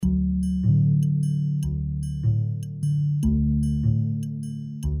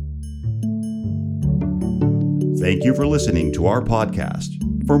Thank you for listening to our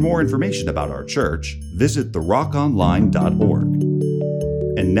podcast. For more information about our church, visit therockonline.org.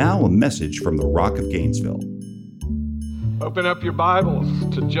 And now a message from the Rock of Gainesville. Open up your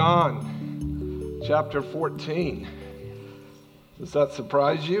Bibles to John chapter 14. Does that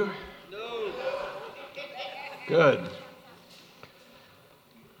surprise you? No. Good.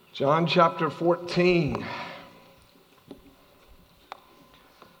 John chapter 14.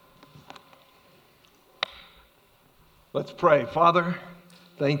 Let's pray. Father,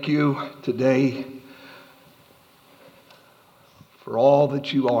 thank you today for all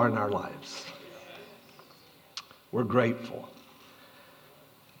that you are in our lives. We're grateful.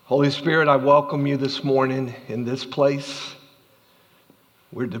 Holy Spirit, I welcome you this morning in this place.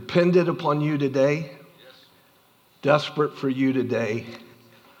 We're dependent upon you today, desperate for you today.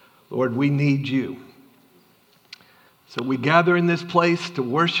 Lord, we need you. So we gather in this place to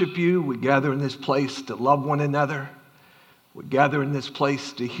worship you. We gather in this place to love one another. We gather in this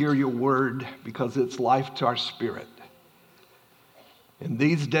place to hear your word because it's life to our spirit. In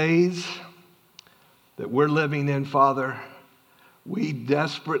these days that we're living in, Father, we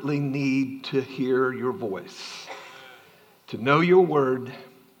desperately need to hear your voice, to know your word,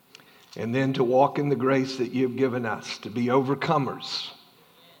 and then to walk in the grace that you've given us, to be overcomers,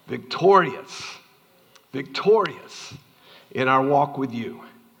 victorious in our walk with you.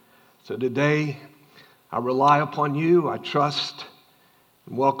 So today, I rely upon you. I trust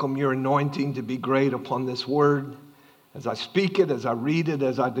and welcome your anointing to be great upon this word as I speak it, as I read it,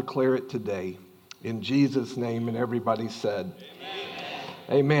 as I declare it today. In Jesus' name, and everybody said,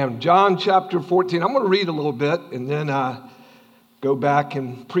 Amen. John chapter 14. I'm going to read a little bit and then go back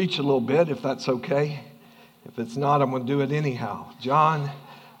and preach a little bit, if that's okay. If it's not, I'm going to do it anyhow. John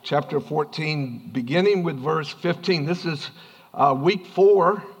chapter 14, beginning with verse 15. This is week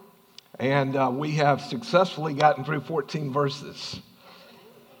 4. And we have successfully gotten through 14 verses.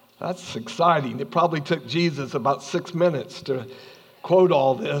 That's exciting. It probably took Jesus about 6 minutes to quote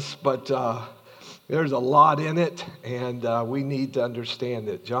all this, but there's a lot in it, and we need to understand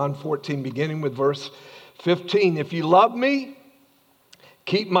it. John 14, beginning with verse 15. If you love me,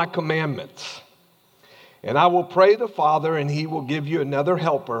 keep my commandments. And I will pray the Father, and he will give you another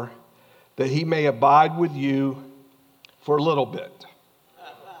helper, that he may abide with you for a little bit.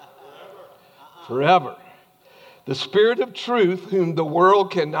 Forever. The Spirit of truth, whom the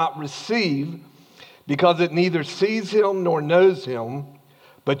world cannot receive, because it neither sees him nor knows him,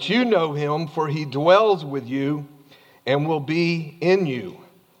 but you know him, for he dwells with you and will be in you.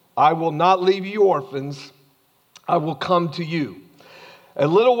 I will not leave you orphans. I will come to you. A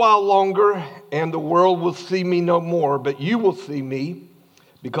little while longer, and the world will see me no more, but you will see me.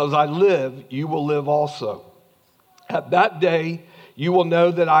 Because I live, you will live also. At that day, you will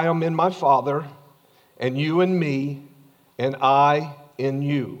know that I am in my Father, and you in me, and I in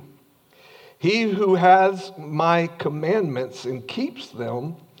you. He who has my commandments and keeps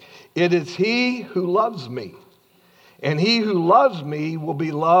them, it is he who loves me. And he who loves me will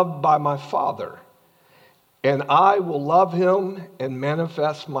be loved by my Father, and I will love him and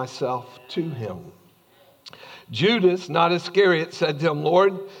manifest myself to him. Judas, not Iscariot, said to him,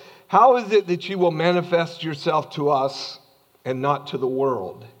 Lord, how is it that you will manifest yourself to us and not to the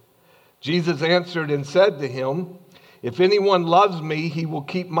world? Jesus answered and said to him, if anyone loves me, he will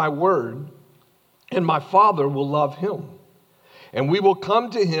keep my word, and my Father will love him. And we will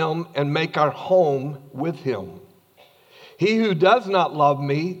come to him and make our home with him. He who does not love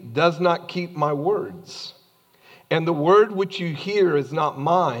me does not keep my words. And the word which you hear is not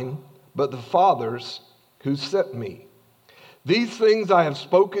mine, but the Father's who sent me. These things I have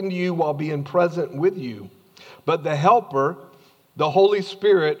spoken to you while being present with you. But the Helper, the Holy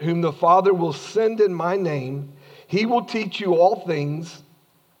Spirit, whom the Father will send in my name, he will teach you all things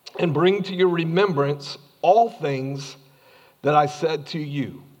and bring to your remembrance all things that I said to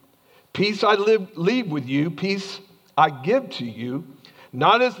you. Peace I leave with you, peace I give to you.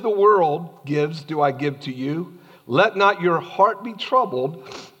 Not as the world gives do I give to you. Let not your heart be troubled,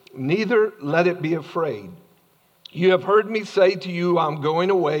 neither let it be afraid. You have heard me say to you, I'm going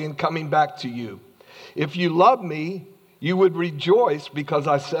away and coming back to you. If you love me, you would rejoice because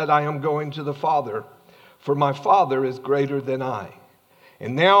I said I am going to the Father, for my Father is greater than I.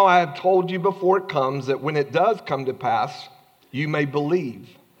 And now I have told you before it comes, that when it does come to pass, you may believe.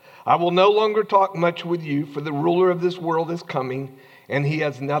 I will no longer talk much with you, for the ruler of this world is coming, and he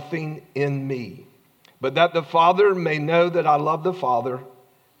has nothing in me. But that the Father may know that I love the Father,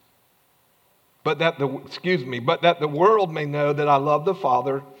 but that the world may know that I love the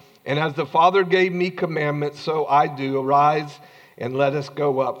Father, and as the Father gave me commandments, so I do. Arise and let us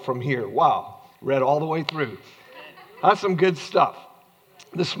go up from here. Wow, read all the way through. That's some good stuff.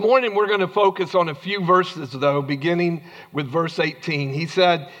 This morning, we're going to focus on a few verses, though, beginning with verse 18. He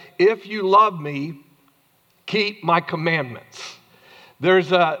said, if you love me, keep my commandments.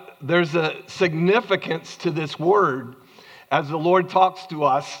 There's a significance to this word as the Lord talks to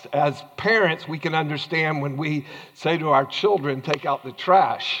us. As parents, we can understand when we say to our children, take out the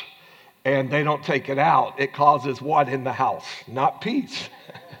trash, and they don't take it out. It causes what in the house? Not peace.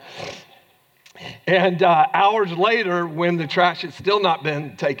 And hours later, when the trash has still not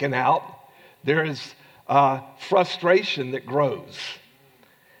been taken out, there is frustration that grows.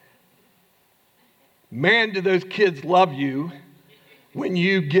 Man, do those kids love you when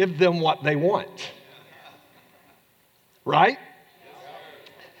you give them what they want. Right?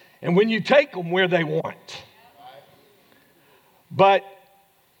 And when you take them where they want. But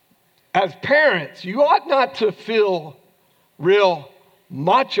as parents, you ought not to feel real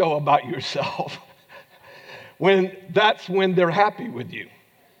macho about yourself when they're happy with you.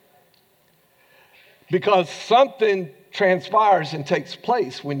 Because something transpires and takes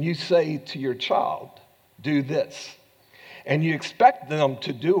place when you say to your child, do this. And you expect them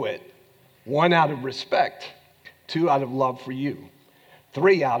to do it, 1, out of respect, 2, out of love for you,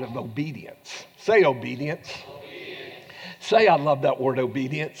 3, out of obedience. Say obedience. Say, I love that word,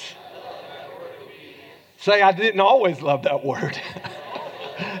 obedience. Say, I didn't always love that word.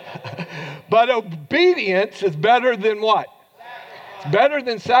 But obedience is better than what? It's better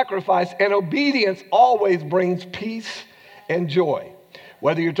than sacrifice, and obedience always brings peace and joy.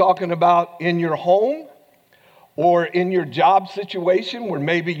 Whether you're talking about in your home or in your job situation where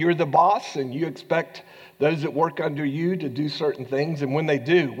maybe you're the boss and you expect those that work under you to do certain things, and when they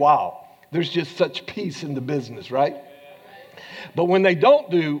do, wow, there's just such peace in the business, right? But when they don't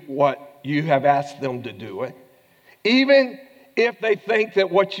do what you have asked them to do it, even if they think that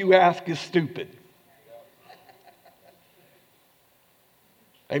what you ask is stupid.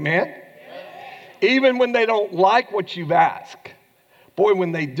 Amen? Even when they don't like what you've asked, boy,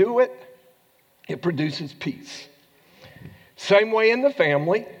 when they do it, it produces peace. Same way in the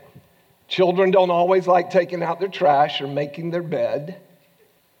family. Children don't always like taking out their trash or making their bed,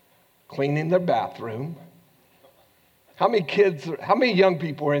 cleaning their bathroom. How many young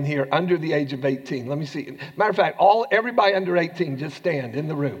people are in here under the age of 18? Let me see. Matter of fact, everybody under 18, just stand in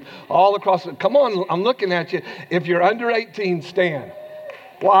the room. All across come on, I'm looking at you. If you're under 18, stand.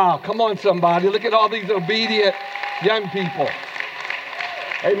 Wow, come on, somebody. Look at all these obedient young people.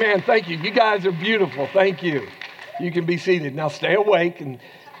 Amen. Thank you. You guys are beautiful. Thank you. You can be seated. Now stay awake and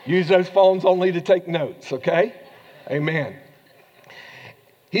use those phones only to take notes, okay? Amen.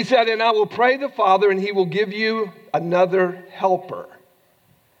 He said, and I will pray the Father, and he will give you another helper,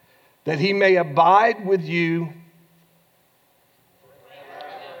 that he may abide with you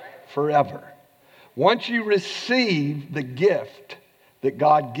forever. Once you receive the gift that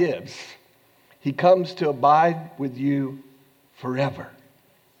God gives, he comes to abide with you forever.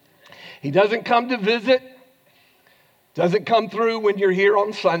 He doesn't come to visit, doesn't come through when you're here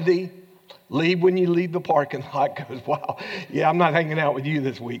on Sunday, leave when you leave the parking lot, goes, wow, yeah, I'm not hanging out with you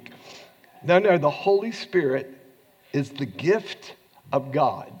this week. No, the Holy Spirit is the gift of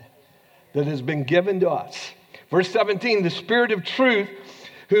God that has been given to us. Verse 17, the Spirit of truth,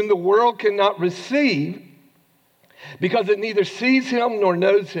 whom the world cannot receive, because it neither sees him nor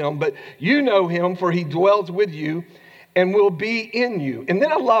knows him, but you know him, for he dwells with you and will be in you. And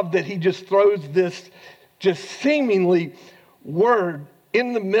then I love that he just throws this just seemingly word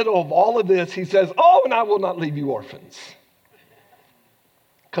in the middle of all of this. He says, oh, and I will not leave you orphans.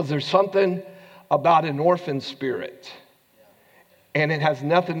 Because there's something about an orphan spirit. And it has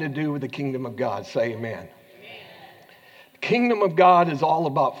nothing to do with the kingdom of God. Say amen. The kingdom of God is all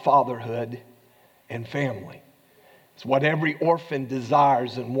about fatherhood and family. It's what every orphan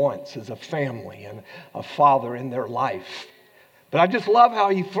desires and wants, is a family and a father in their life. But I just love how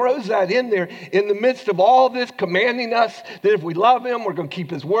he throws that in there in the midst of all this, commanding us that if we love him, we're going to keep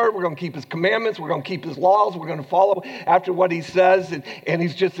his word, we're going to keep his commandments, we're going to keep his laws, we're going to follow after what he says. And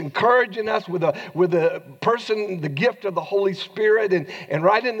he's just encouraging us with a person, the gift of the Holy Spirit. And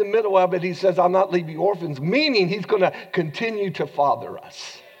right in the middle of it, he says, I'll not leave you orphans, meaning he's going to continue to father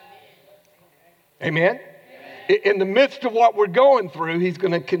us. Amen? In the midst of what we're going through, he's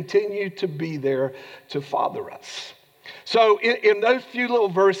going to continue to be there to father us. So in those few little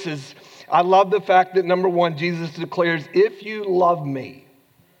verses, I love the fact that, number one, Jesus declares, if you love me,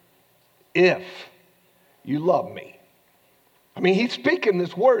 if you love me. I mean, he's speaking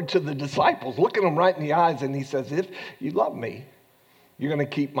this word to the disciples, looking them right in the eyes, and he says, if you love me, you're going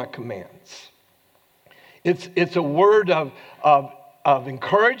to keep my commands. It's a word of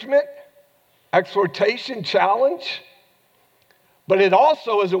encouragement, exhortation, challenge. But it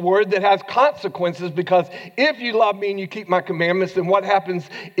also is a word that has consequences, because if you love me and you keep my commandments, then what happens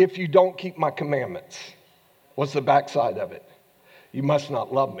if you don't keep my commandments? What's the backside of it? You must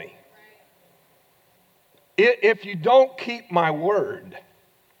not love me. If you don't keep my word,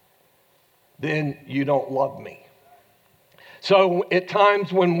 then you don't love me. So at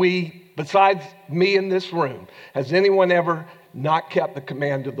times when besides me in this room, has anyone ever not kept the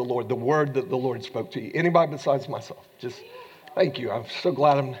command of the Lord, the word that the Lord spoke to you? Anybody besides myself? Just thank you. I'm so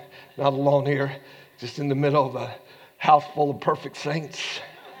glad I'm not alone here, just in the middle of a house full of perfect saints.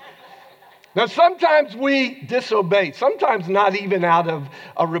 Now, sometimes we disobey, sometimes not even out of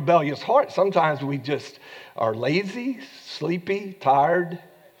a rebellious heart. Sometimes we just are lazy, sleepy, tired,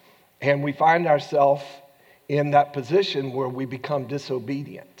 and we find ourselves in that position where we become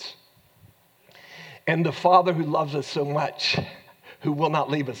disobedient. And the Father who loves us so much, who will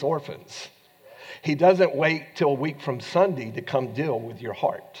not leave us orphans, he doesn't wait till a week from Sunday to come deal with your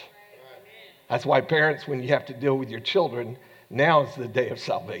heart. That's why parents, when you have to deal with your children, now is the day of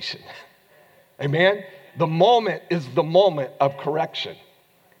salvation. Amen? The moment is the moment of correction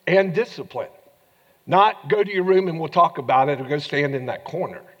and discipline. Not go to your room and we'll talk about it, or go stand in that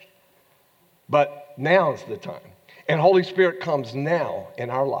corner. But now is the time. And Holy Spirit comes now in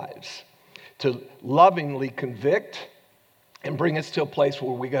our lives to lovingly convict and bring us to a place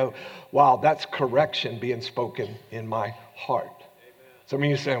where we go, wow, that's correction being spoken in my heart. Some of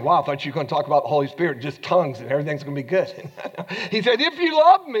you are saying, wow, I thought you were going to talk about the Holy Spirit, just tongues and everything's going to be good. He said, if you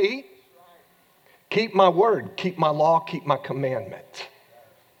love me, keep my word, keep my law, keep my commandment.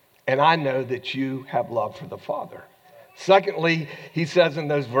 And I know that you have love for the Father. Secondly, he says in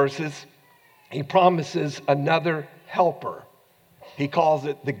those verses, he promises another helper. He calls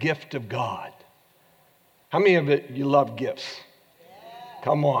it the gift of God. How many of you love gifts?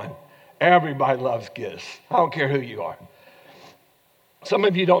 Come on. Everybody loves gifts. I don't care who you are. Some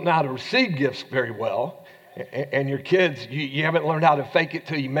of you don't know how to receive gifts very well. And your kids, you haven't learned how to fake it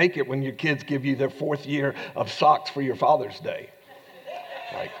till you make it when your kids give you their 4th year of socks for your Father's Day.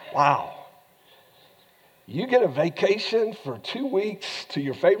 Like, wow. You get a vacation for 2 weeks to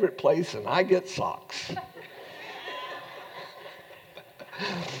your favorite place and I get socks.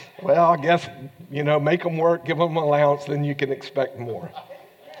 Well, I guess, make them work, give them an allowance, then you can expect more.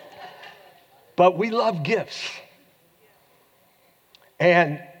 But we love gifts.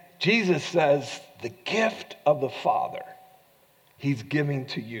 And Jesus says, the gift of the Father, he's giving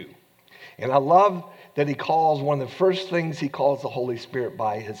to you. And I love that he calls, one of the first things he calls the Holy Spirit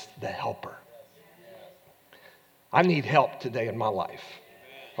by is the helper. I need help today in my life.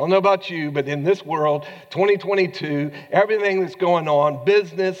 I don't know about you, but in this world, 2022, everything that's going on,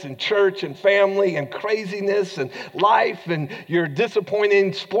 business and church and family and craziness and life and your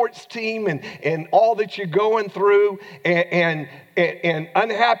disappointing sports team and all that you're going through and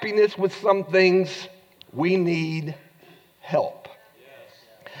unhappiness with some things, we need help.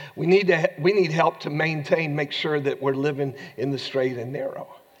 We need help to make sure that we're living in the straight and narrow.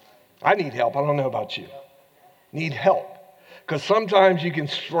 I need help. I don't know about you. Need help. Because sometimes you can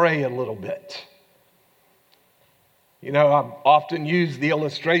stray a little bit. I've often used the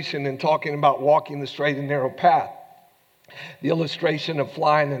illustration in talking about walking the straight and narrow path. The illustration of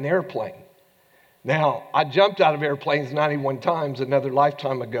flying an airplane. Now, I jumped out of airplanes 91 times another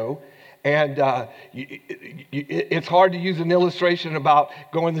lifetime ago. And it's hard to use an illustration about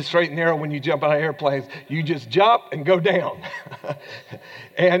going the straight and narrow when you jump out of airplanes. You just jump and go down.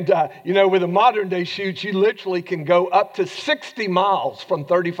 And, with a modern day chute, you literally can go up to 60 miles from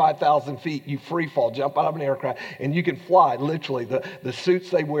 35,000 feet. You free fall, jump out of an aircraft, and you can fly literally. The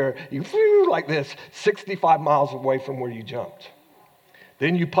suits they wear, you flew like this, 65 miles away from where you jumped.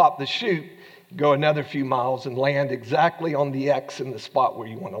 Then you pop the chute, go another few miles, and land exactly on the X in the spot where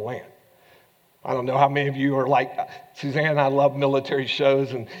you want to land. I don't know how many of you are like Suzanne. I love military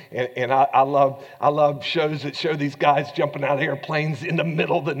shows, and I love shows that show these guys jumping out of airplanes in the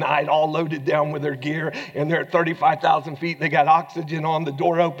middle of the night, all loaded down with their gear, and they're at 35,000 feet. They got oxygen on. The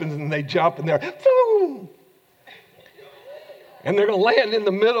door opens, and they jump, and they're boom, and they're going to land in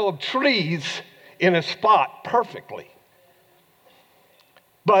the middle of trees in a spot perfectly.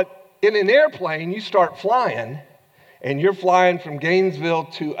 But in an airplane, you start flying. And you're flying from Gainesville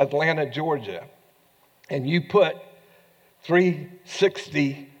to Atlanta, Georgia, and you put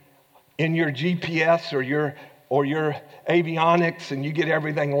 360 in your GPS or your avionics, and you get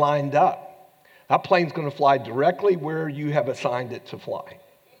everything lined up. That plane's going to fly directly where you have assigned it to fly.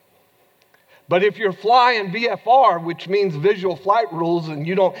 But if you're flying VFR, which means visual flight rules, and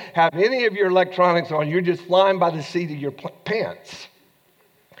you don't have any of your electronics on, you're just flying by the seat of your pants.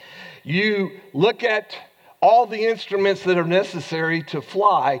 You look at all the instruments that are necessary to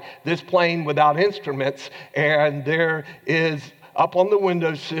fly this plane without instruments. And there is, up on the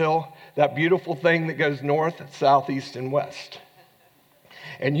windowsill, that beautiful thing that goes north, south, east, and west.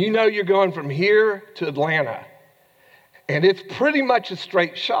 And you know you're going from here to Atlanta. And it's pretty much a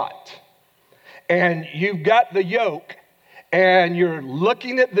straight shot. And you've got the yoke, and you're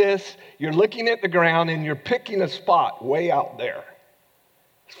looking at this, you're looking at the ground, and you're picking a spot way out there,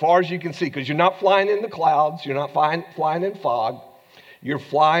 as far as you can see, because you're not flying in the clouds, you're not flying in fog, you're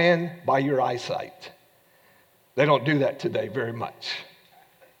flying by your eyesight. They don't do that today very much.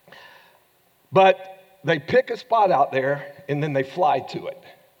 But they pick a spot out there, and then they fly to it.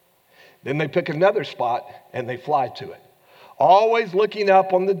 Then they pick another spot, and they fly to it. Always looking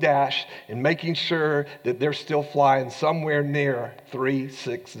up on the dash and making sure that they're still flying somewhere near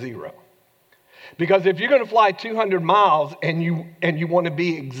 360. Because if you're going to fly 200 miles and you want to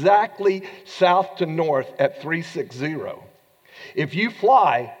be exactly south to north at 360, if you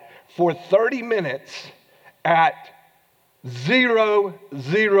fly for 30 minutes at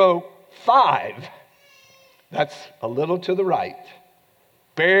 005, that's a little to the right,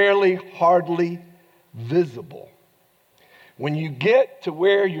 barely, hardly visible. When you get to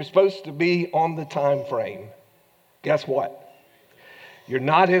where you're supposed to be on the time frame, guess what? You're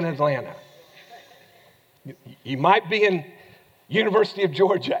not in Atlanta. You might be in University of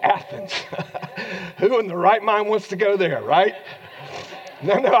Georgia, Athens. Who in the right mind wants to go there, right?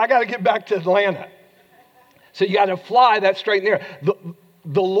 No, I got to get back to Atlanta. So you got to fly that straight and narrow.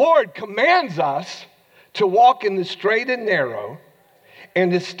 The Lord commands us to walk in the straight and narrow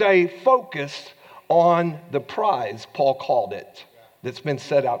and to stay focused on the prize, Paul called it, that's been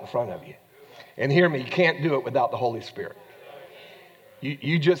set out in front of you. And hear me, you can't do it without the Holy Spirit.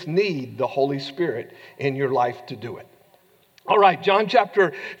 You just need the Holy Spirit in your life to do it. All right, John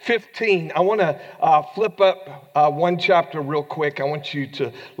chapter 15. I want to flip up one chapter real quick. I want you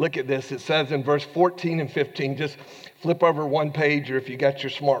to look at this. It says in verse 14 and 15, just flip over one page, or if you got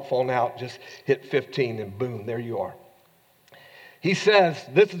your smartphone out, just hit 15 and boom, there you are. He says,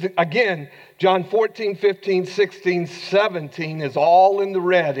 this is, again, John 14, 15, 16, 17 is all in the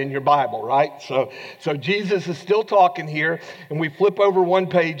red in your Bible, right? So Jesus is still talking here, and we flip over one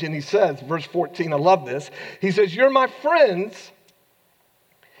page, and he says, verse 14, I love this. He says, you're my friends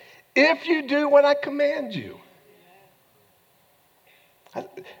if you do what I command you.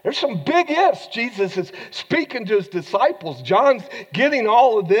 There's some big ifs. Jesus is speaking to his disciples. John's getting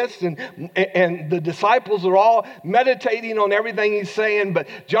all of this, and the disciples are all meditating on everything he's saying. But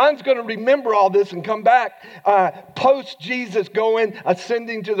John's going to remember all this and come back post Jesus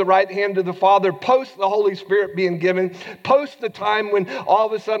ascending to the right hand of the Father, post the Holy Spirit being given, post the time when all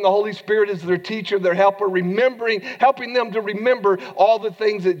of a sudden the Holy Spirit is their teacher, their helper, helping them to remember all the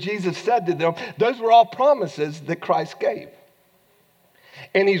things that Jesus said to them. Those were all promises that Christ gave.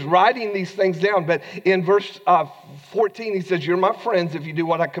 And he's writing these things down. But in verse 14, he says, you're my friends if you do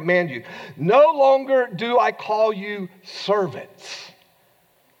what I command you. No longer do I call you servants.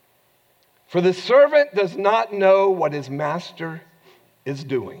 For the servant does not know what his master is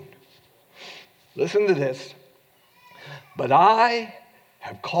doing. Listen to this. But I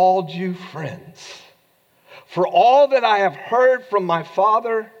have called you friends. For all that I have heard from my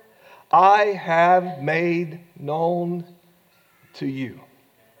Father, I have made known to you.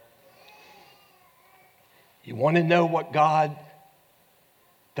 You want to know what God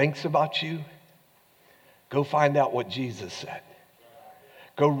thinks about you? Go find out what Jesus said.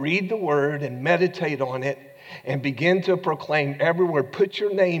 Go read the word and meditate on it and begin to proclaim everywhere. Put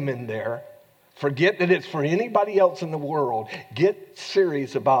your name in there. Forget that it's for anybody else in the world. Get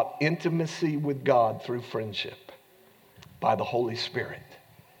serious about intimacy with God through friendship by the Holy Spirit.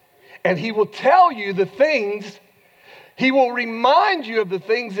 And he will tell you the things. He will remind you of the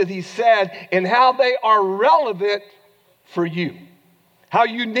things that he said and how they are relevant for you, how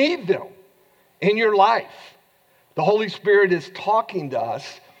you need them in your life. The Holy Spirit is talking to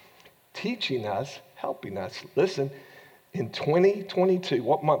us, teaching us, helping us. Listen, in 2022,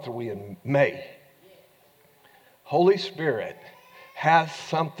 what month are we in? May. Holy Spirit has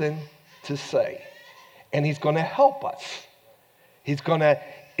something to say, and he's going to help us. He's going to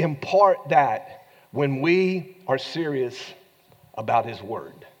impart that when we are serious about his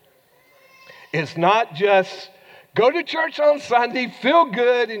word. It's not just go to church on Sunday, feel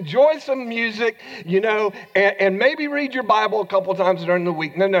good, enjoy some music, and maybe read your Bible a couple times during the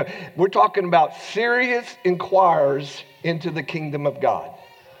week. No. We're talking about serious inquirers into the kingdom of God.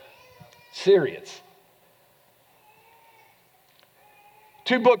 Serious.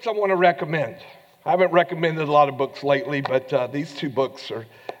 2 books I want to recommend. I haven't recommended a lot of books lately, but these 2 books are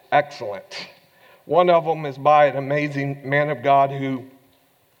excellent. One of them is by an amazing man of God who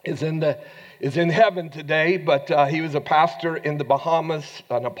is in heaven today, but he was a pastor in the Bahamas,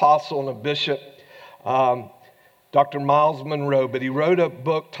 an apostle and a bishop, Dr. Miles Monroe. But he wrote a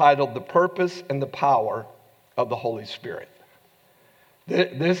book titled The Purpose and the Power of the Holy Spirit.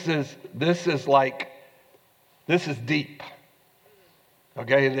 This is deep.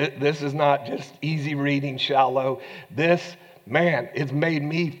 Okay, this is not just easy reading, shallow. This, man, it's made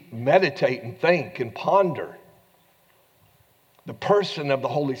me meditate and think and ponder the person of the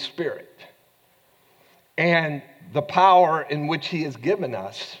Holy Spirit and the power in which he has given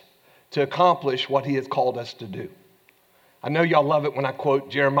us to accomplish what he has called us to do. I know y'all love it when I quote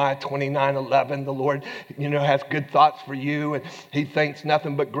Jeremiah 29:11. The Lord, has good thoughts for you, and he thinks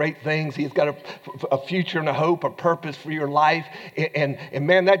nothing but great things. He's got a future and a hope, a purpose for your life. And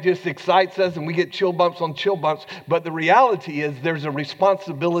man, that just excites us, and we get chill bumps on chill bumps. But the reality is there's a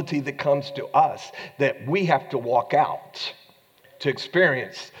responsibility that comes to us that we have to walk out to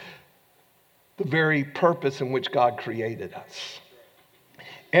experience the very purpose in which God created us.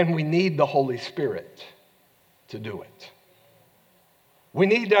 And we need the Holy Spirit to do it. We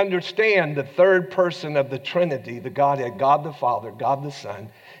need to understand the third person of the Trinity, the Godhead, God the Father, God the Son,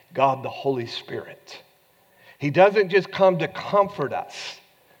 God the Holy Spirit. He doesn't just come to comfort us.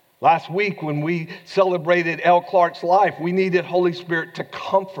 Last week when we celebrated L. Clark's life, we needed Holy Spirit to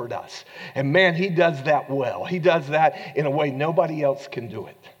comfort us. And man, he does that well. He does that in a way nobody else can do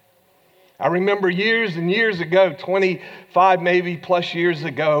it. I remember years and years ago, 25 maybe plus years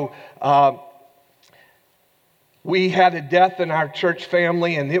ago, we had a death in our church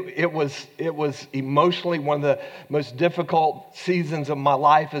family, and it was emotionally one of the most difficult seasons of my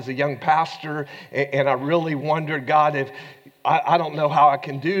life as a young pastor. And I really wondered, God, if I don't know how I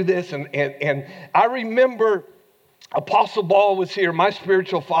can do this. And I remember Apostle Ball was here, my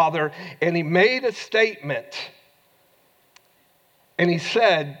spiritual father, and he made a statement. And he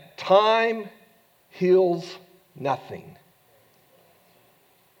said, "Time heals nothing."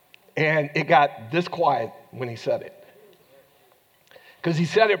 And it got this quiet when he said it. Because he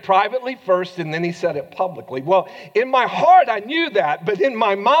said it privately first, and then he said it publicly. Well, in my heart, I knew that, but in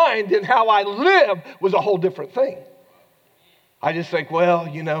my mind and how I live was a whole different thing. I just think, well,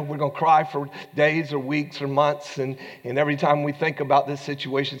 we're going to cry for days or weeks or months, and every time we think about this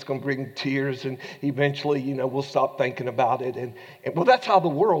situation, it's going to bring tears, and eventually, we'll stop thinking about it. And well, that's how the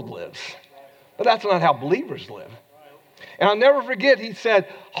world lives. But that's not how believers live. And I'll never forget, he said,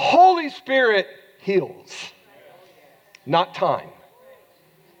 Holy Spirit heals, not time.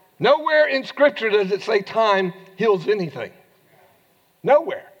 Nowhere in Scripture does it say time heals anything.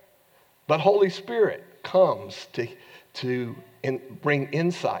 Nowhere. But Holy Spirit comes to bring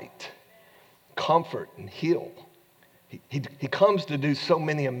insight, comfort, and heal. He comes to do so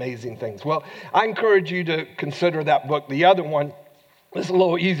many amazing things. Well, I encourage you to consider that book. The other one, it's a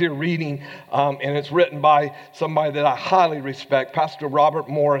little easier reading, and it's written by somebody that I highly respect, Pastor Robert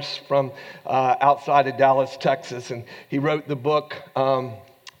Morris from outside of Dallas, Texas. And he wrote the book,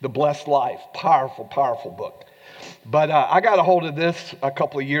 The Blessed Life. Powerful, powerful book. But I got a hold of this a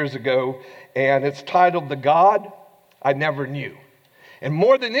couple of years ago, and it's titled The God I Never Knew. And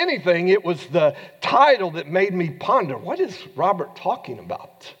more than anything, it was the title that made me ponder, what is Robert talking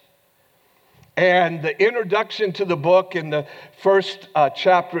about? And the introduction to the book in the first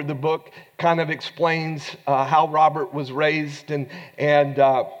chapter of the book kind of explains how Robert was raised, and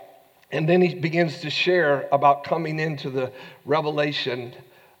then he begins to share about coming into the revelation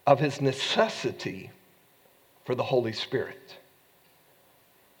of his necessity for the Holy Spirit.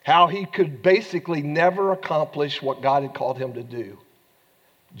 How he could basically never accomplish what God had called him to do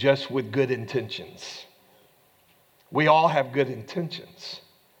just with good intentions. We all have good intentions.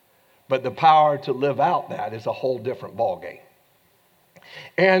 But the power to live out that is a whole different ballgame.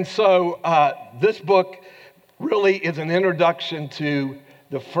 And so this book really is an introduction to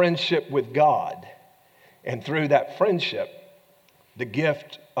the friendship with God. And through that friendship, the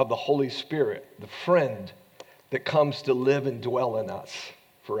gift of the Holy Spirit, the friend that comes to live and dwell in us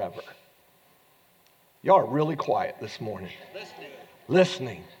forever. Y'all are really quiet this morning.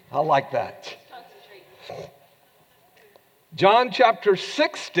 Listening. I like that. John chapter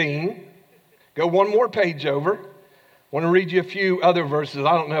 16, go one more page over. I want to read you a few other verses.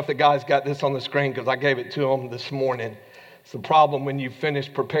 I don't know if the guys got this on the screen because I gave it to them this morning. It's the problem when you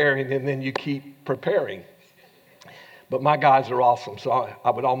finish preparing and then you keep preparing. But my guys are awesome, so I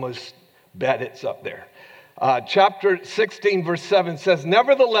would almost bet it's up there. Chapter 16, verse 7 says,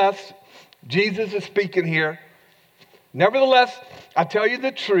 "Nevertheless," Jesus is speaking here, "nevertheless, I tell you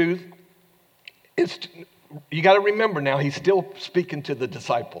the truth." You got to remember now, he's still speaking to the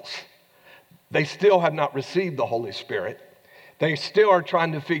disciples. They still have not received the Holy Spirit. They still are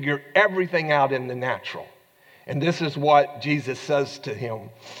trying to figure everything out in the natural. And this is what Jesus says to him.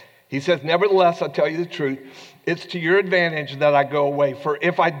 He says, nevertheless, I tell you the truth, it's to your advantage that I go away. For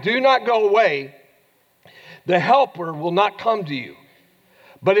if I do not go away, the Helper will not come to you.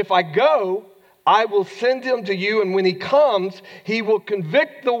 But if I go, I will send him to you, and when he comes, he will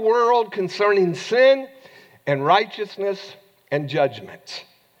convict the world concerning sin and righteousness and judgment.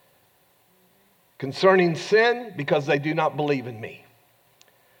 Concerning sin, because they do not believe in me.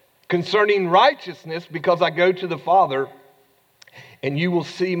 Concerning righteousness, because I go to the Father, and you will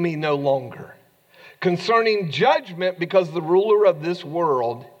see me no longer. Concerning judgment, because the ruler of this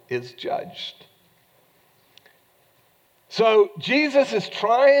world is judged. So Jesus is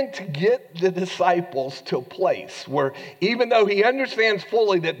trying to get the disciples to a place where even though he understands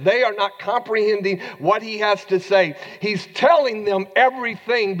fully that they are not comprehending what he has to say, he's telling them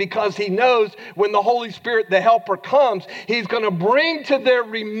everything because he knows when the Holy Spirit, the Helper, comes, he's going to bring to their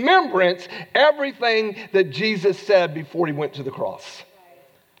remembrance everything that Jesus said before he went to the cross.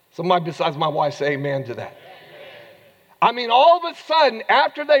 Somebody besides my wife say amen to that. I mean, all of a sudden,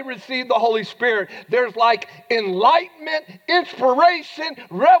 after they receive the Holy Spirit, there's like enlightenment, inspiration,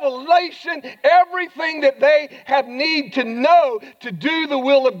 revelation, everything that they have need to know to do the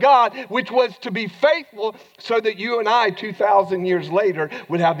will of God, which was to be faithful so that you and I, 2,000 years later,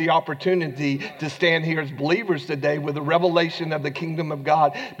 would have the opportunity to stand here as believers today with a revelation of the kingdom of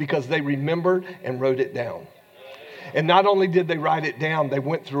God because they remembered and wrote it down. And not only did they write it down, they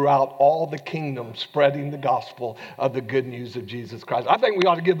went throughout all the kingdom spreading the gospel of the good news of Jesus Christ. I think we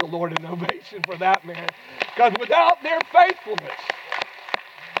ought to give the Lord an ovation for that, man. Because without their faithfulness,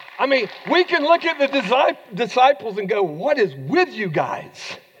 I mean, we can look at the disciples and go, what is with you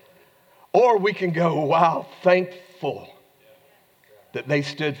guys? Or we can go, wow, thankful that they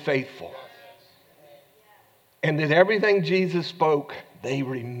stood faithful. And that everything Jesus spoke, they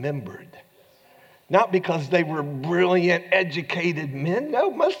remembered. Not because they were brilliant, educated men.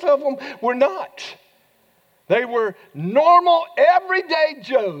 No, most of them were not. They were normal, everyday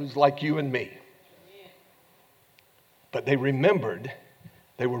Joes like you and me. But they remembered,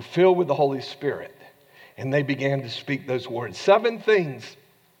 they were filled with the Holy Spirit, and they began to speak those words. 7 things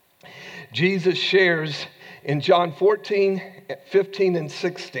Jesus shares in John 14, 15, and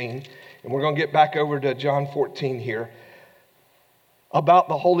 16. And we're going to get back over to John 14 here about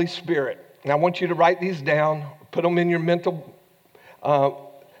the Holy Spirit. And I want you to write these down, put them in your mental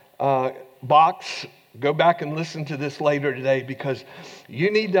box. Go back and listen to this later today because you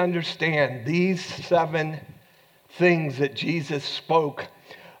need to understand these 7 things that Jesus spoke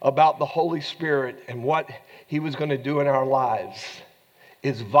about the Holy Spirit and what he was going to do in our lives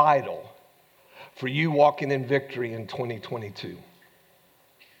is vital for you walking in victory in 2022.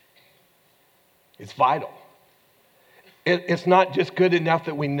 It's vital. It's not just good enough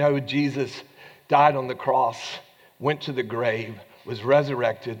that we know Jesus died on the cross, went to the grave, was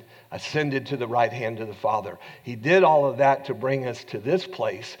resurrected, ascended to the right hand of the Father. He did all of that to bring us to this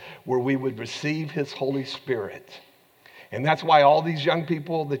place where we would receive his Holy Spirit. And that's why all these young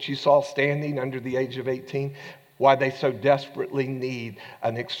people that you saw standing under the age of 18, why they so desperately need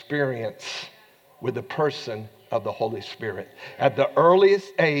an experience with the person of the Holy Spirit at the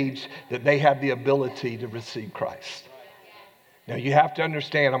earliest age that they have the ability to receive Christ. Now, you have to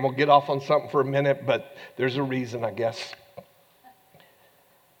understand, I'm going to get off on something for a minute, but there's a reason, I guess.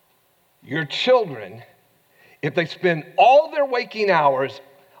 Your children, if they spend all their waking hours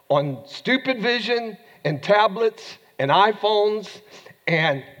on stupid vision and tablets and iPhones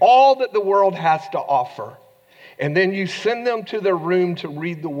and all that the world has to offer, and then you send them to their room to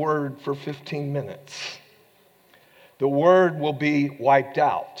read the Word for 15 minutes, the Word will be wiped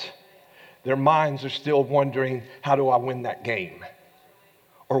out. Their minds are still wondering, how do I win that game?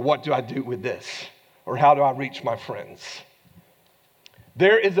 Or what do I do with this? Or how do I reach my friends?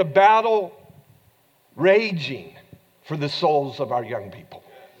 There is a battle raging for the souls of our young people.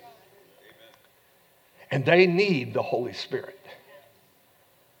 And they need the Holy Spirit.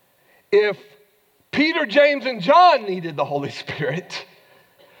 If Peter, James, and John needed the Holy Spirit,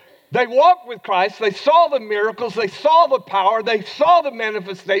 they walked with Christ, they saw the miracles, they saw the power, they saw the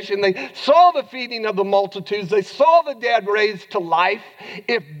manifestation, they saw the feeding of the multitudes, they saw the dead raised to life.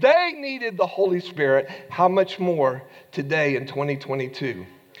 If they needed the Holy Spirit, how much more today in 2022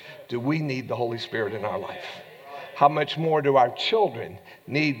 do we need the Holy Spirit in our life? how much more do our children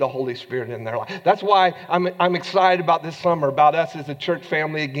need the Holy Spirit in their life? That's why I'm excited about this summer, about us as a church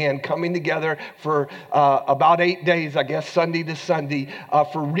family again, coming together for about 8 days, I guess, Sunday to Sunday,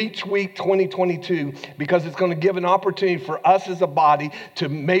 for Reach Week 2022, because it's going to give an opportunity for us as a body to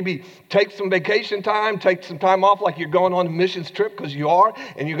maybe take some vacation time, take some time off like you're going on a missions trip, because you are,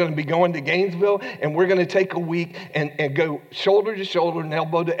 and you're going to be going to Gainesville, and we're going to take a week and go shoulder to shoulder and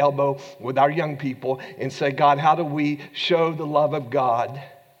elbow to elbow with our young people and say, God, how do we show the love of God,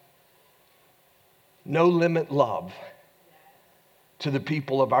 no limit love, to the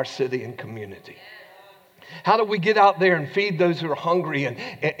people of our city and community? How do we get out there and feed those who are hungry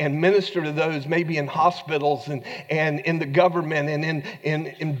and minister to those maybe in hospitals and in the government and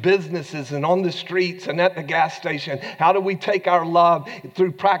in businesses and on the streets and at the gas station? How do we take our love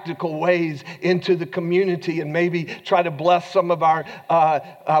through practical ways into the community and maybe try to bless some of our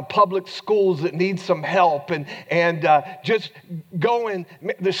public schools that need some help and just going?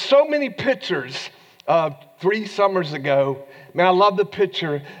 There's so many pictures of 3 summers ago. Man, I love the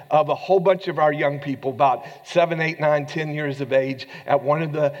picture of a whole bunch of our young people, about 7, 8, 9, 10 years of age, at one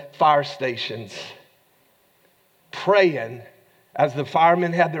of the fire stations, praying as the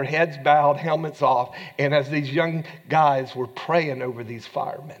firemen had their heads bowed, helmets off, and as these young guys were praying over these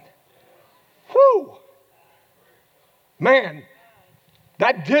firemen. Whew! Man,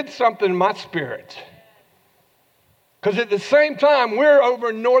 that did something in my spirit. Because at the same time, we're over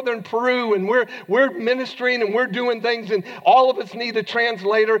in northern Peru and we're ministering and we're doing things, and all of us need a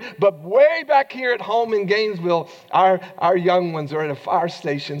translator. But way back here at home in Gainesville, our young ones are at a fire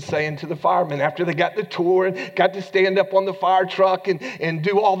station saying to the firemen, after they got the tour and got to stand up on the fire truck and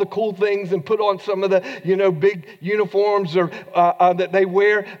do all the cool things and put on some of the big uniforms or that they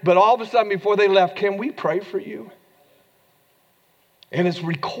wear. But all of a sudden, before they left, can we pray for you? And it's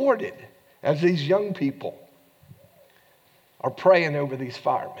recorded as these young people are praying over these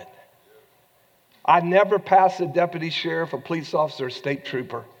firemen. I never pass a deputy sheriff, a police officer, a state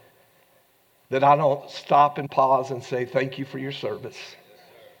trooper that I don't stop and pause and say, thank you for your service.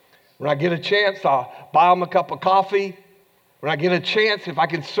 When I get a chance, I'll buy them a cup of coffee. When I get a chance, if I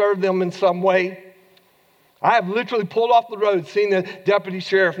can serve them in some way. I have literally pulled off the road, seen the deputy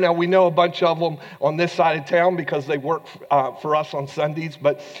sheriff. Now, we know a bunch of them on this side of town because they work for us on Sundays.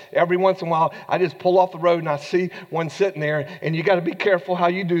 But every once in a while, I just pull off the road and I see one sitting there. And you got to be careful how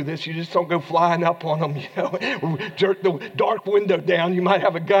you do this. You just don't go flying up on them, jerk the dark window down. You might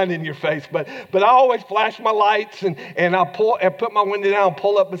have a gun in your face. But I always flash my lights and I put my window down,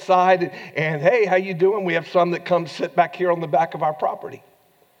 pull up beside, and hey, how you doing? We have some that come sit back here on the back of our property.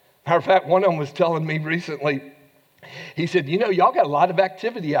 Matter of fact, one of them was telling me recently, he said, y'all got a lot of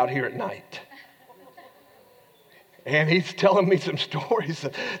activity out here at night. And he's telling me some stories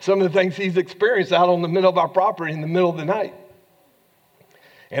of some of the things he's experienced out on the middle of our property in the middle of the night.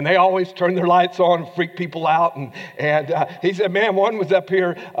 And they always turn their lights on and freak people out. And he said, man, one was up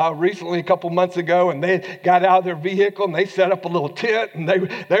here recently, a couple months ago, and they got out of their vehicle and they set up a little tent and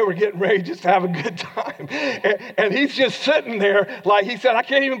they were getting ready just to have a good time. And he's just sitting there like, he said, I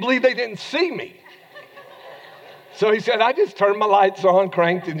can't even believe they didn't see me. So he said, I just turned my lights on,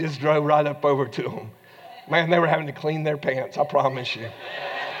 cranked, and just drove right up over to them. Man, they were having to clean their pants, I promise you.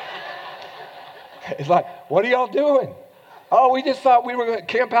 It's like, what are y'all doing? Oh, we just thought we were going to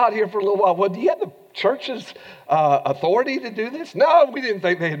camp out here for a little while. Well, do you have the church's authority to do this? No, we didn't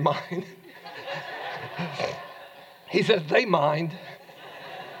think they'd mind. He says, they mind.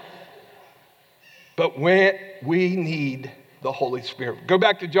 But when we need the Holy Spirit. Go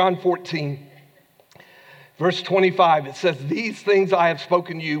back to John 14, verse 25. It says, these things I have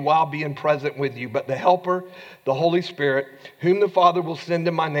spoken to you while being present with you. But the Helper, the Holy Spirit, whom the Father will send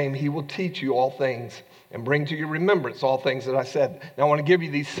in my name, he will teach you all things and bring to your remembrance all things that I said. Now I want to give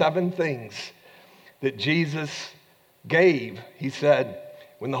you these 7 things that Jesus gave. He said,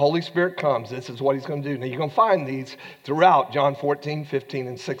 when the Holy Spirit comes, this is what he's going to do. Now you're going to find these throughout John 14, 15,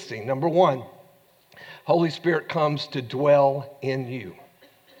 and 16. Number 1, Holy Spirit comes to dwell in you.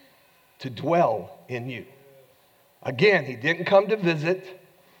 To dwell in you. Again, he didn't come to visit,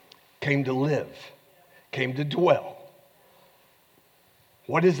 came to live, came to dwell.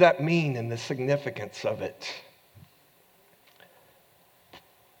 What does that mean and the significance of it?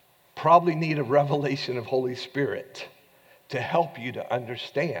 Probably need a revelation of Holy Spirit to help you to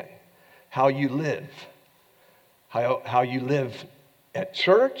understand how you live. How you live at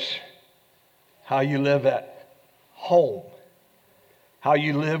church, how you live at home, how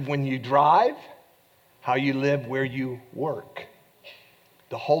you live when you drive, how you live where you work.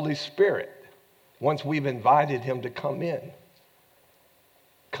 The Holy Spirit, once we've invited him to come in,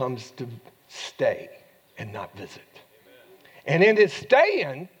 comes to stay. and not visit. And in his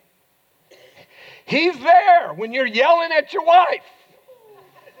staying, he's there when you're yelling at your wife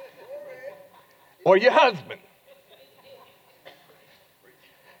or your husband.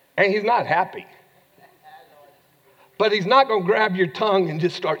 And he's not happy. But he's not going to grab your tongue and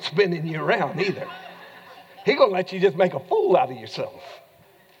just start spinning you around either. He's going to let you just make a fool out of yourself.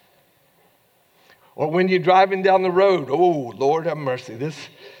 Or when you're driving down the road, oh, Lord have mercy,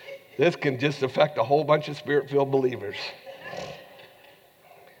 this can just affect a whole bunch of spirit-filled believers.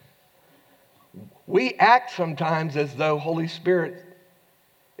 We act sometimes as though Holy Spirit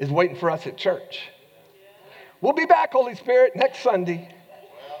is waiting for us at church. We'll be back, Holy Spirit, next Sunday.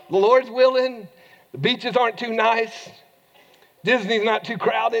 The Lord's willing. The beaches aren't too nice. Disney's not too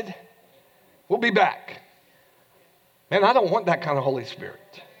crowded. We'll be back. Man, I don't want that kind of Holy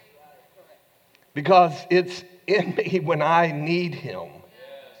Spirit. Because it's in me when I need him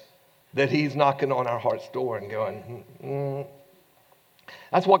that he's knocking on our heart's door and going,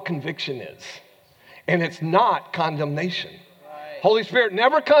 That's what conviction is. And it's not condemnation. Holy Spirit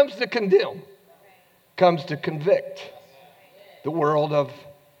never comes to condemn. Comes to convict the world of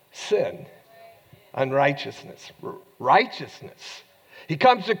sin, unrighteousness, righteousness. He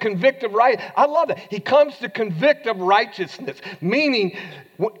comes to convict of right. I love that. He comes to convict of righteousness, meaning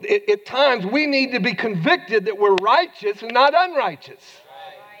at times we need to be convicted that we're righteous and not unrighteous.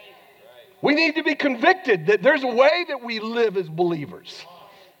 We need to be convicted that there's a way that we live as believers.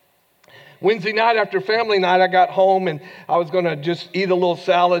 Wednesday night after family night, I got home and I was going to just eat a little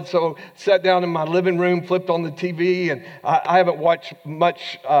salad. So sat down in my living room, flipped on the TV, and I haven't watched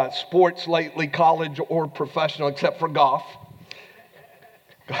much sports lately, college or professional, except for golf.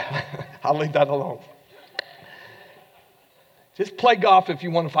 I'll leave that alone. Just play golf if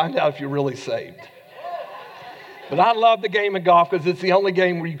you want to find out if you're really saved. But I love the game of golf because it's the only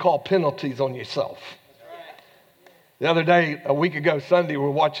game where you call penalties on yourself. The other day, a week ago, Sunday, we were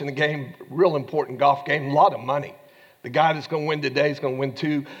watching a game, real important golf game, a lot of money. The guy that's going to win today is going to win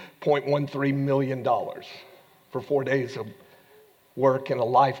 $2.13 million for 4 days of work and a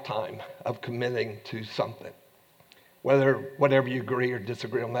lifetime of committing to something. Whatever you agree or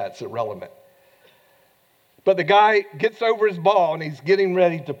disagree on that, it's irrelevant. But the guy gets over his ball and he's getting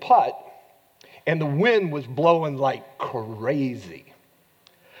ready to putt, and the wind was blowing like crazy.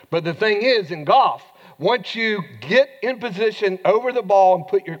 But the thing is, in golf, once you get in position over the ball and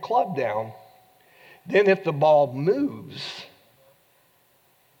put your club down, then if the ball moves,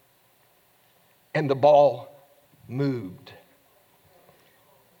 and the ball moved.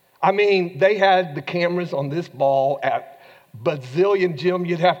 I mean, they had the cameras on this ball at bazillion, Jim,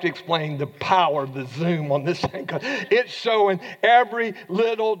 you'd have to explain the power of the zoom on this thing. It's showing every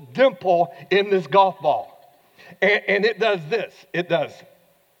little dimple in this golf ball. And it does this. It does.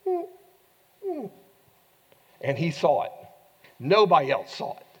 And he saw it. Nobody else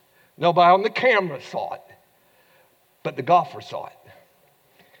saw it. Nobody on the camera saw it. But the golfer saw it.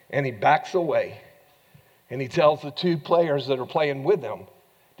 And he backs away. And he tells the two players that are playing with him,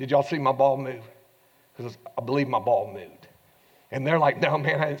 did y'all see my ball move? Because I believe my ball moved. And they're like, no,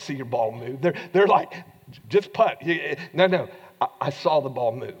 man, I didn't see your ball move. They're like, just putt. No, I saw the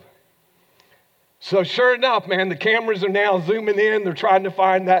ball move. So sure enough, man, the cameras are now zooming in. They're trying to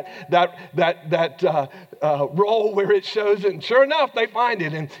find that roll where it shows it. And sure enough, they find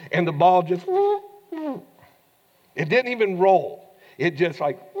it. And the ball just, it didn't even roll. It just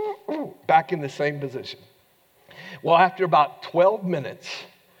like back in the same position. Well, after about 12 minutes,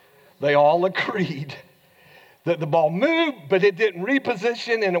 they all agreed that the ball moved, but it didn't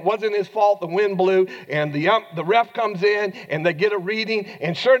reposition, and it wasn't his fault. The wind blew, and the ref comes in, and they get a reading.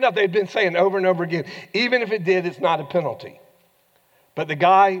 And sure enough, they've been saying over and over again, even if it did, it's not a penalty. But the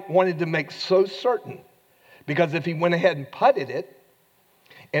guy wanted to make so certain, because if he went ahead and putted it,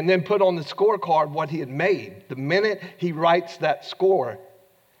 and then put on the scorecard what he had made, the minute he writes that score,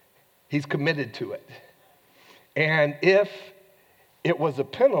 he's committed to it. And if it was a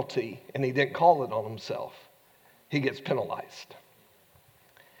penalty, and he didn't call it on himself, he gets penalized.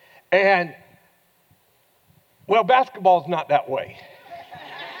 And, well, basketball's not that way.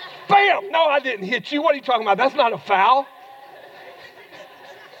 Bam! No, I didn't hit you. What are you talking about? That's not a foul.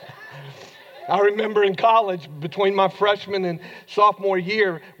 I remember in college, between my freshman and sophomore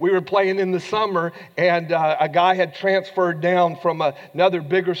year, we were playing in the summer, and a guy had transferred down from another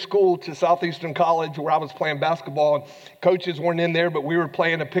bigger school to Southeastern College where I was playing basketball, and coaches weren't in there, but we were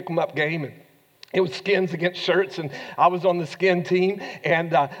playing a pick-em-up game, and it was skins against shirts, and I was on the skin team,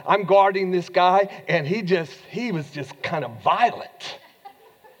 and I'm guarding this guy, and he was just kind of violent.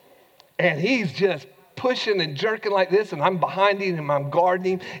 And he's just pushing and jerking like this, and I'm behind him and I'm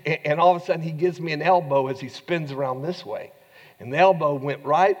guarding him, and all of a sudden he gives me an elbow as he spins around this way. And the elbow went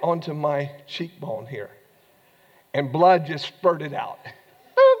right onto my cheekbone here. And blood just spurted out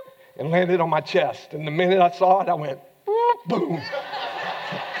and landed on my chest. And the minute I saw it, I went, boom.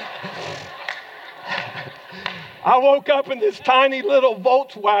 I woke up in this tiny little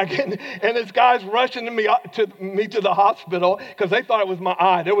Volkswagen, and this guy's rushing to me to the hospital because they thought it was my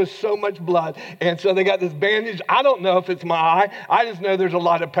eye. There was so much blood. And so they got this bandage. I don't know if it's my eye. I just know there's a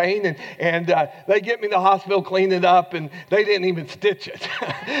lot of pain. And they get me to the hospital, clean it up, and they didn't even stitch it.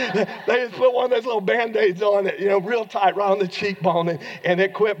 They just put one of those little Band-Aids on it, real tight right on the cheekbone, and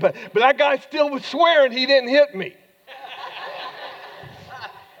it quit. But that guy still was swearing he didn't hit me.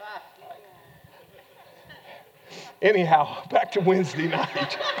 Anyhow, back to Wednesday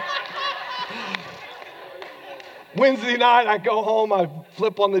night. Wednesday night, I go home, I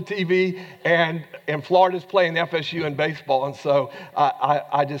flip on the TV, and Florida's playing FSU in baseball. And so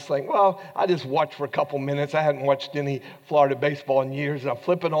I just think, well, I just watch for a couple minutes. I hadn't watched any Florida baseball in years. And I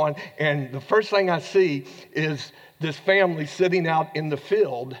flip it on, and the first thing I see is this family sitting out in the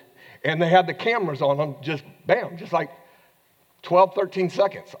field, and they had the cameras on them, just bam, just like 12, 13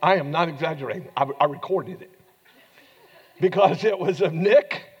 seconds. I am not exaggerating. I recorded it. Because it was of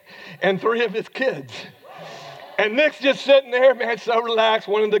Nick and 3 of his kids. And Nick's just sitting there, man, so relaxed.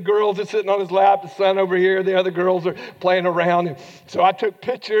 One of the girls is sitting on his lap, the son over here. The other girls are playing around. And so I took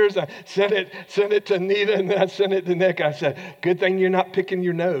pictures. I sent it to Nita, and then I sent it to Nick. I said, good thing you're not picking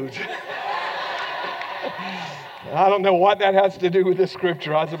your nose. I don't know what that has to do with this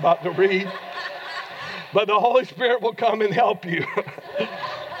scripture I was about to read. But the Holy Spirit will come and help you.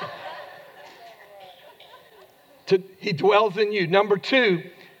 He dwells in you. Number 2,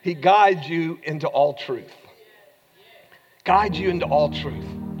 he guides you into all truth. Guides you into all truth.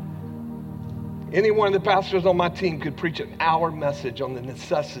 Any one of the pastors on my team could preach an hour message on the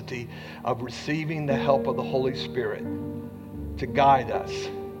necessity of receiving the help of the Holy Spirit to guide us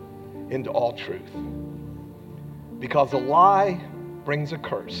into all truth. Because a lie brings a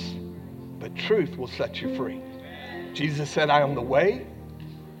curse, but truth will set you free. Jesus said, I am the way,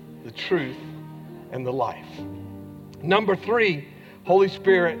 the truth, and the life. Number 3, Holy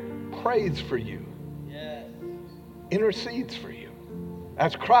Spirit prays for you. Yes. Intercedes for you.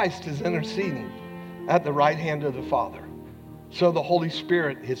 As Christ is interceding at the right hand of the Father. So the Holy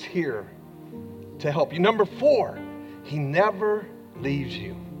Spirit is here to help you. Number 4, he never leaves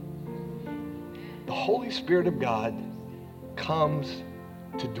you. The Holy Spirit of God comes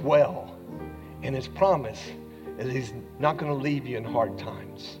to dwell, and his promise is he's not going to leave you in hard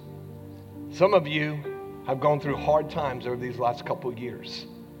times. Some of you have gone through hard times over these last couple of years.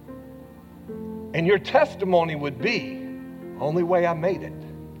 And your testimony would be, the only way I made it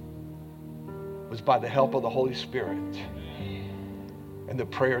was by the help of the Holy Spirit and the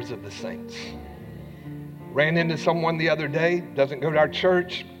prayers of the saints. Ran into someone the other day, doesn't go to our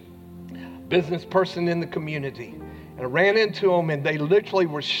church, business person in the community. And I ran into them, and they literally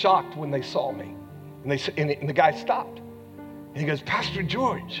were shocked when they saw me. And the guy stopped. And he goes, Pastor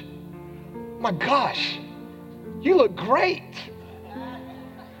George, my gosh, you look great.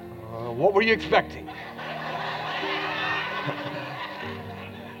 What were you expecting?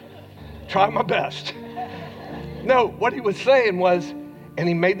 Try my best. No, what he was saying was, and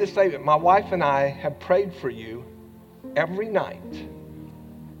he made this statement, my wife and I have prayed for you every night.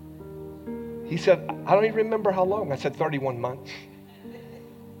 He said, I don't even remember how long. I said, 31 months.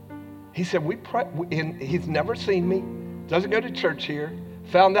 He said, and he's never seen me, doesn't go to church here,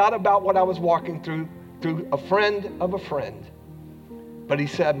 found out about what I was walking through a friend of a friend. But he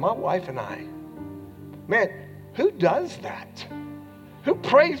said, my wife and I, man, who does that? Who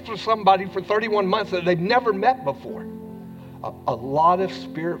prays for somebody for 31 months that they've never met before? A lot of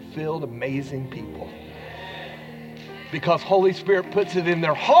spirit-filled, amazing people. Because Holy Spirit puts it in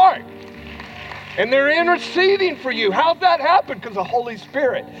their heart. And they're interceding for you. How's that happen? Because the Holy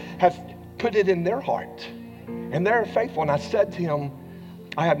Spirit has put it in their heart. And they're faithful. And I said to him,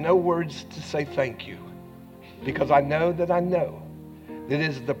 I have no words to say thank you. Because I know that it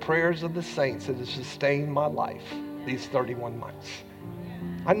is the prayers of the saints that have sustained my life these 31 months.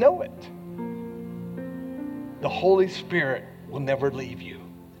 I know it. The Holy Spirit will never leave you.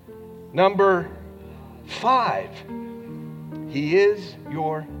 Number 5, he is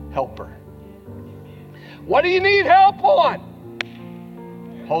your helper. What do you need help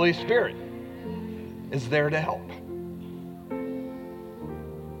on? Holy Spirit is there to help.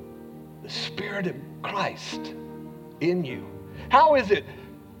 The Spirit of Christ in you. How is it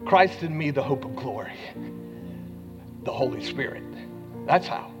Christ in me, the hope of glory? The Holy Spirit. That's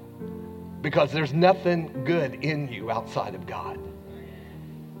how. because there's nothing good in you outside of God.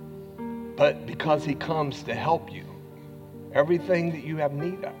 But because he comes to help you, everything that you have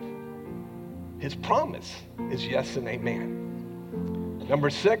need of, his promise is yes and amen. Number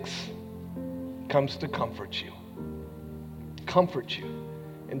 6, comes to comfort you. Comfort you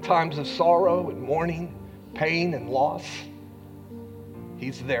in times of sorrow and mourning, pain and loss.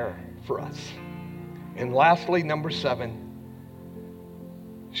 He's there for us. And lastly, number 7,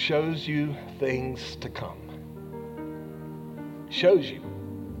 shows you things to come. Shows you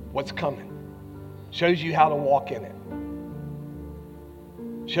what's coming. Shows you how to walk in it.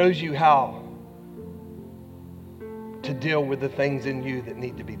 Shows you how to deal with the things in you that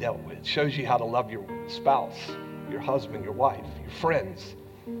need to be dealt with. Shows you how to love your spouse, your husband, your wife, your friends,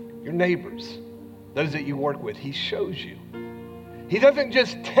 your neighbors, those that you work with. He shows you. He doesn't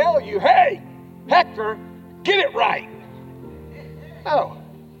just tell you, hey, Hector, get it right. No.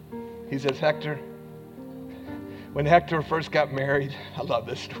 He says, Hector, when Hector first got married, I love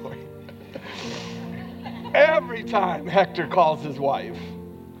this story. Every time Hector calls his wife,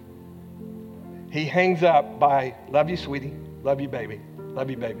 he hangs up by, love you, sweetie, love you, baby, love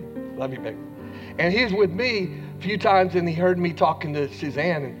you, baby, love you, baby. And he was with me a few times, and he heard me talking to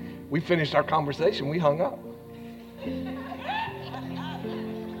Suzanne, and we finished our conversation. We hung up.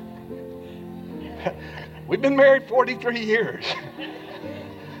 We've been married 43 years.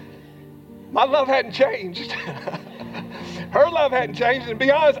 My love hadn't changed. Her love hadn't changed. And to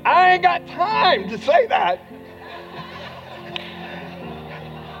be honest, I ain't got time to say that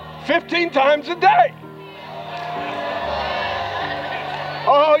 15 times a day.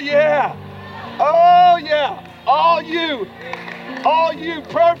 Oh, yeah. Oh, yeah. All you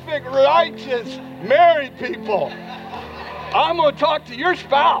perfect, righteous, married people, I'm going to talk to your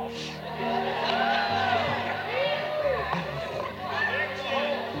spouse.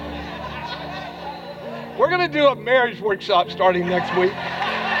 We're going to do a marriage workshop starting next week.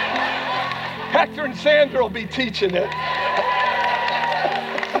 Hector and Sandra will be teaching it.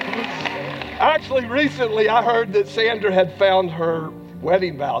 Actually, recently I heard that Sandra had found her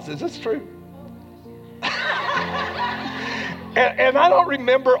wedding vows. Is this true? And I don't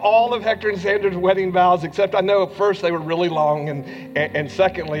remember all of Hector and Sandra's wedding vows, except I know at first they were really long, and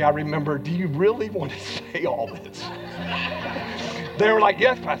secondly, I remember, do you really want to say all this? They were like,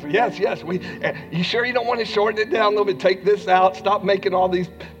 yes, Pastor, yes. You sure you don't want to shorten it down a little bit? Take this out. Stop making all these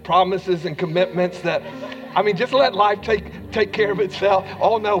promises and commitments that, just let life take care of itself.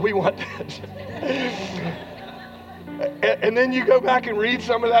 Oh, no, we want this. And then you go back and read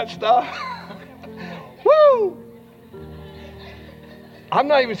some of that stuff. Woo! I'm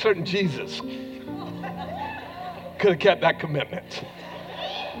not even certain Jesus could have kept that commitment.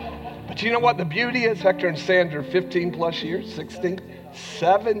 But you know what the beauty is? Hector and Sandra, 15 plus years, 16,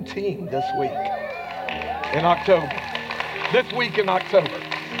 17 this week in October. This week in October.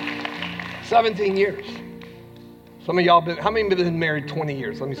 17 years. Some of y'all how many have been married 20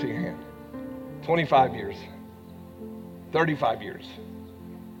 years? Let me see your hand. 25 years. 35 years.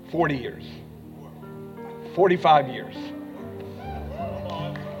 40 years. 45 years.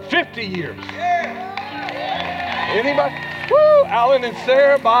 50 years. Anybody? Woo! Alan and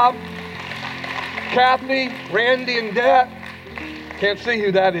Sarah, Bob, Kathy, Randy, and Deb. Can't see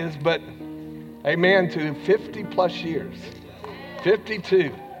who that is, but amen to 50 plus years.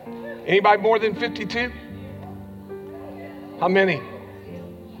 52. Anybody more than 52? How many?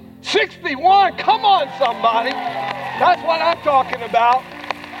 61. Come on, somebody. That's what I'm talking about.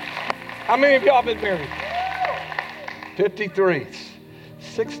 How many of y'all been married? 53.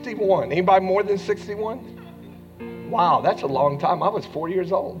 61. Anybody more than 61? Wow, that's a long time. I was 4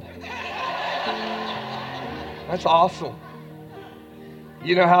 years old. That's awesome.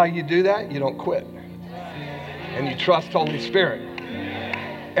 You know how you do that? You don't quit. And you trust Holy Spirit.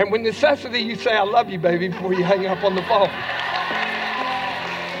 And with necessity, you say, I love you, baby, before you hang up on the phone.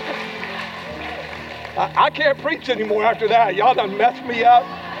 I can't preach anymore after that. Y'all done messed me up.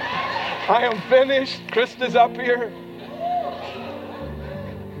 I am finished. Krista's up here.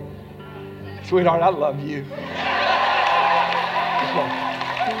 Sweetheart, I love you. Come on.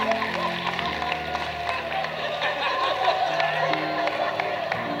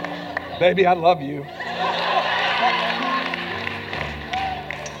 Baby, I love you.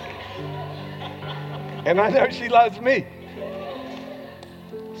 And I know she loves me.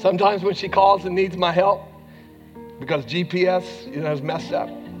 Sometimes when she calls and needs my help, because GPS, is messed up,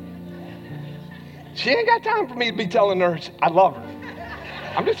 she ain't got time for me to be telling her I love her.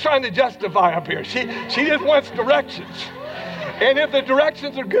 I'm just trying to justify up here. She just wants directions. And if the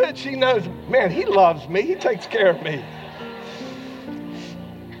directions are good, she knows, man, he loves me. He takes care of me.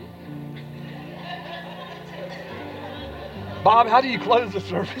 Bob, how do you close the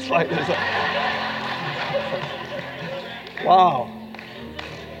service like this? Wow.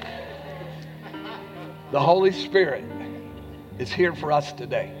 The Holy Spirit is here for us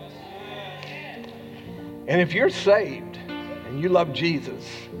today. And if you're saved and you love Jesus,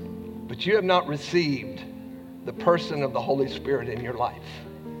 but you have not received the person of the Holy Spirit in your life,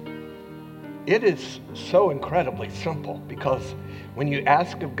 it is so incredibly simple, because when you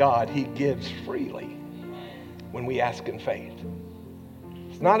ask of God, he gives freely when we ask in faith.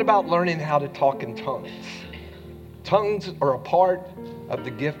 It's not about learning how to talk in tongues. Tongues are a part of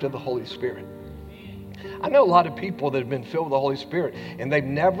the gift of the Holy Spirit. I know a lot of people that have been filled with the Holy Spirit and they've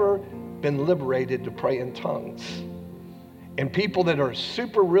never been liberated to pray in tongues. And people that are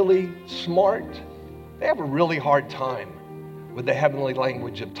super really smart, they have a really hard time with the heavenly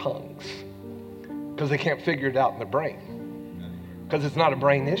language of tongues because they can't figure it out in their brain, because it's not a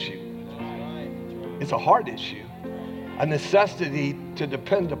brain issue. It's a heart issue, a necessity to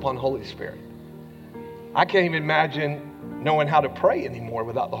depend upon Holy Spirit. I can't even imagine knowing how to pray anymore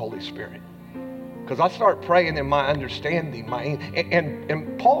without the Holy Spirit, because I start praying in my understanding,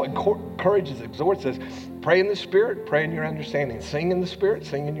 and Paul encourages, exhorts us, pray in the Spirit, pray in your understanding. Sing in the Spirit,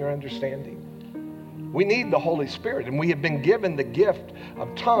 sing in your understanding. We need the Holy Spirit, and we have been given the gift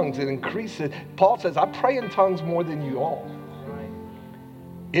of tongues. It increases. Paul says, I pray in tongues more than you all.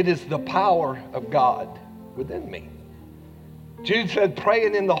 It is the power of God within me. Jude said,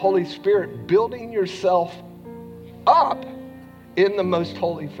 praying in the Holy Spirit, building yourself up in the most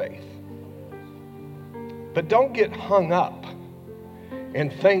holy faith. But don't get hung up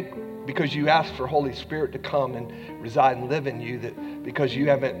and think because you ask for Holy Spirit to come and reside and live in you, that because you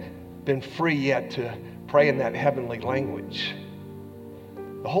haven't been free yet to pray in that heavenly language.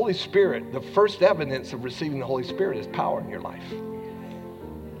 The Holy Spirit, the first evidence of receiving the Holy Spirit is power in your life.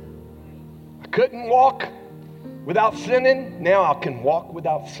 I couldn't walk without sinning. Now I can walk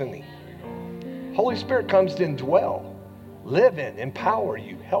without sinning. Holy Spirit comes to indwell, live in, empower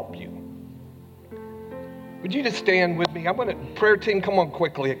you, help you. Would you just stand with me? Prayer team, come on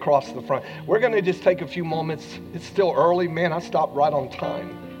quickly across the front. We're going to just take a few moments. It's still early. Man, I stopped right on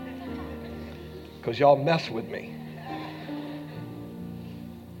time because y'all mess with me.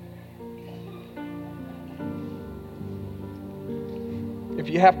 If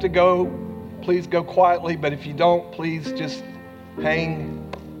you have to go, please go quietly. But if you don't, please just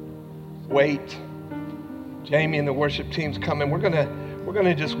hang, wait. Jamie and the worship team's coming. We're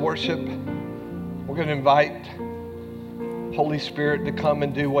gonna just worship. We're going to invite Holy Spirit to come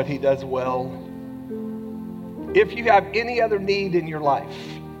and do what he does well. If you have any other need in your life,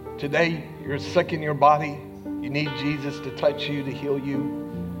 today you're sick in your body, you need Jesus to touch you, to heal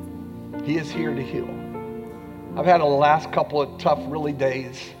you, he is here to heal. I've had a last couple of tough, really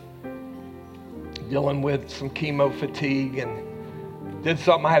days dealing with some chemo fatigue, and did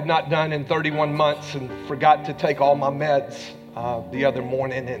something I had not done in 31 months and forgot to take all my meds the other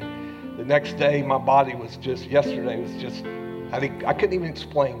morning. And the next day, my body was just, yesterday was just, I couldn't even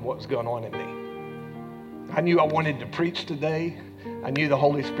explain what was going on in me. I knew I wanted to preach today. I knew the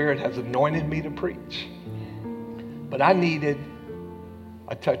Holy Spirit has anointed me to preach. But I needed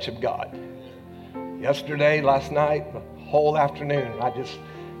a touch of God. Yesterday, last night, the whole afternoon, I just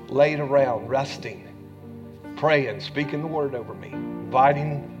laid around, resting, praying, speaking the word over me,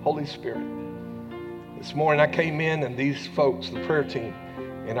 inviting Holy Spirit. This morning I came in, and these folks, the prayer team,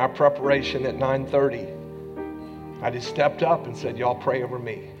 in our preparation at 9:30, I just stepped up and said, y'all pray over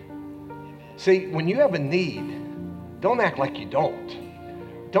me. See, when you have a need, don't act like you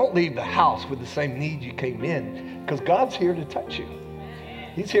don't. Don't leave the house with the same need you came in, because God's here to touch you.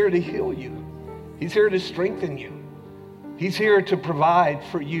 He's here to heal you. He's here to strengthen you. He's here to provide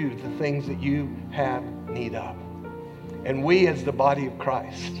for you the things that you have need of. And we, as the body of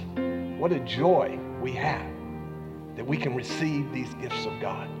Christ, what a joy we have that we can receive these gifts of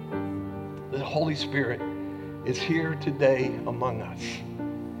God. The Holy Spirit is here today among us.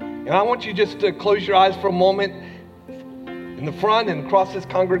 And I want you just to close your eyes for a moment in the front and across this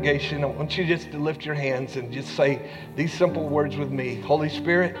congregation. I want you just to lift your hands and just say these simple words with me. Holy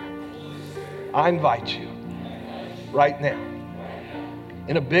Spirit, I invite you right now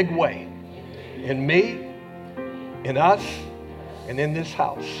in a big way, in me, in us, and in this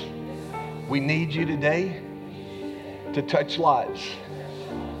house. We need you today to touch lives,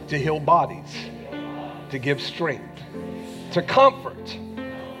 to heal bodies, to give strength, to comfort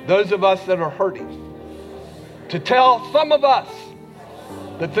those of us that are hurting, to tell some of us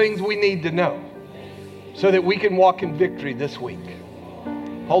the things we need to know so that we can walk in victory this week.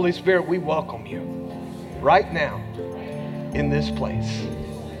 Holy Spirit, we welcome you right now in this place,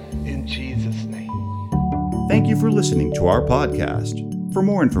 in Jesus' name. Thank you for listening to our podcast. For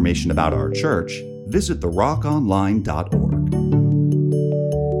more information about our church, visit therockonline.org.